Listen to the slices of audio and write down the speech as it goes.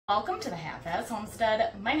Welcome to the Half-Ass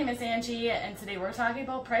Homestead. My name is Angie, and today we're talking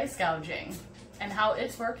about price gouging and how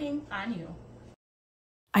it's working on you.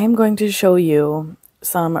 I am going to show you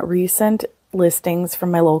some recent listings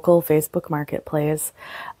from my local Facebook marketplace.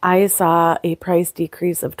 I saw a price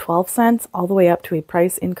decrease of 12 cents all the way up to a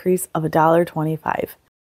price increase of $1.25.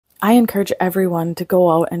 I encourage everyone to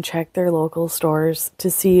go out and check their local stores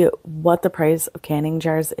to see what the price of canning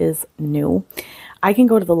jars is new. I can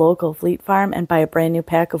go to the local Fleet Farm and buy a brand new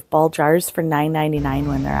pack of ball jars for $9.99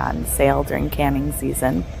 when they're on sale during canning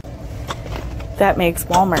season. That makes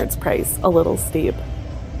Walmart's price a little steep.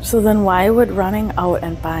 So then why would running out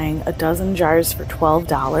and buying a dozen jars for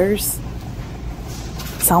 $12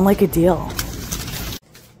 sound like a deal?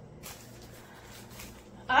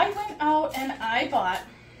 I went out and I bought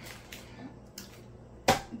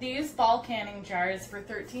these ball canning jars for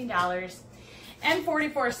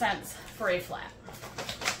 $13.44 for a flat.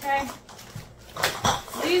 Okay?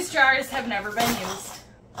 These jars have never been used.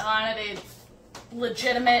 I wanted a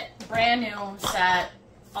legitimate, brand new set,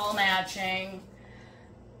 all matching.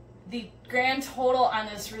 The grand total on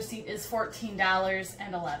this receipt is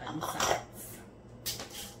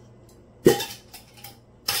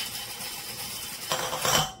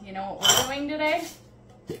 $14.11. You know what we're doing today?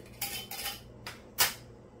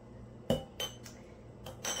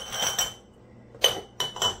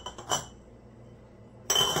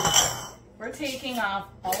 We're taking off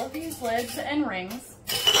all of these lids and rings,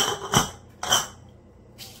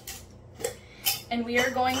 and we are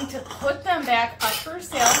going to put them back up for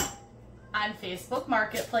sale on Facebook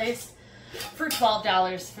Marketplace for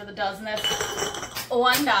 $12 for the dozen. That's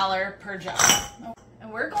 $1 per jar.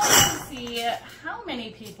 And we're going to see how many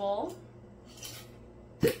people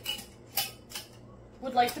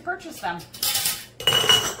would like to purchase them.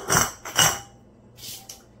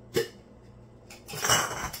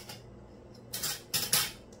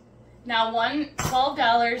 Now,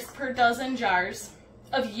 $12 per dozen jars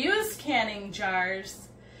of used canning jars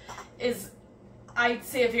is, I'd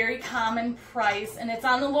say, a very common price, and it's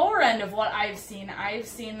on the lower end of what I've seen. I've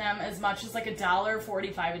seen them as much as like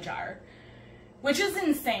 $1.45 a jar, which is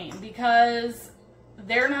insane because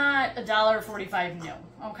they're not $1.45 new,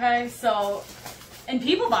 okay? So, and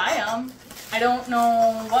people buy them. I don't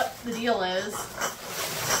know what the deal is.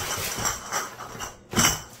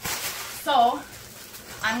 So,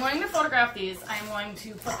 I'm going to photograph these. I'm going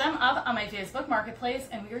to put them up on my Facebook Marketplace,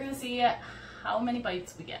 and we're going to see how many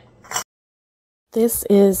bites we get. This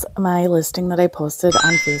is my listing that I posted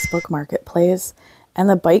on Facebook Marketplace, and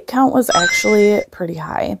the bite count was actually pretty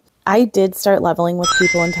high. I did start leveling with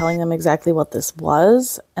people and telling them exactly what this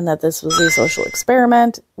was, and that this was a social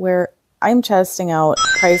experiment where I'm testing out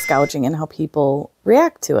price gouging and how people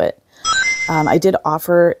react to it. I did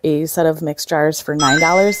offer a set of mixed jars for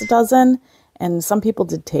 $9 a dozen, and some people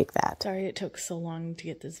did take that. Sorry it took so long to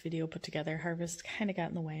get this video put together. Harvest kind of got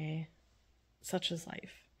in the way. Such is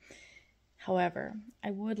life. However,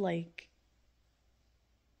 I would like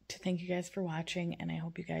to thank you guys for watching, and I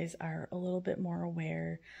hope you guys are a little bit more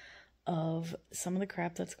aware of some of the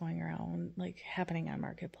crap that's going around, like happening on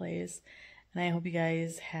Marketplace. And I hope you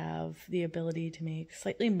guys have the ability to make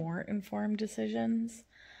slightly more informed decisions.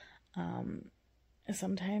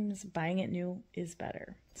 Sometimes buying it new is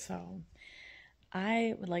better. So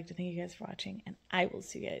I would like to thank you guys for watching, and I will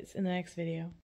see you guys in the next video.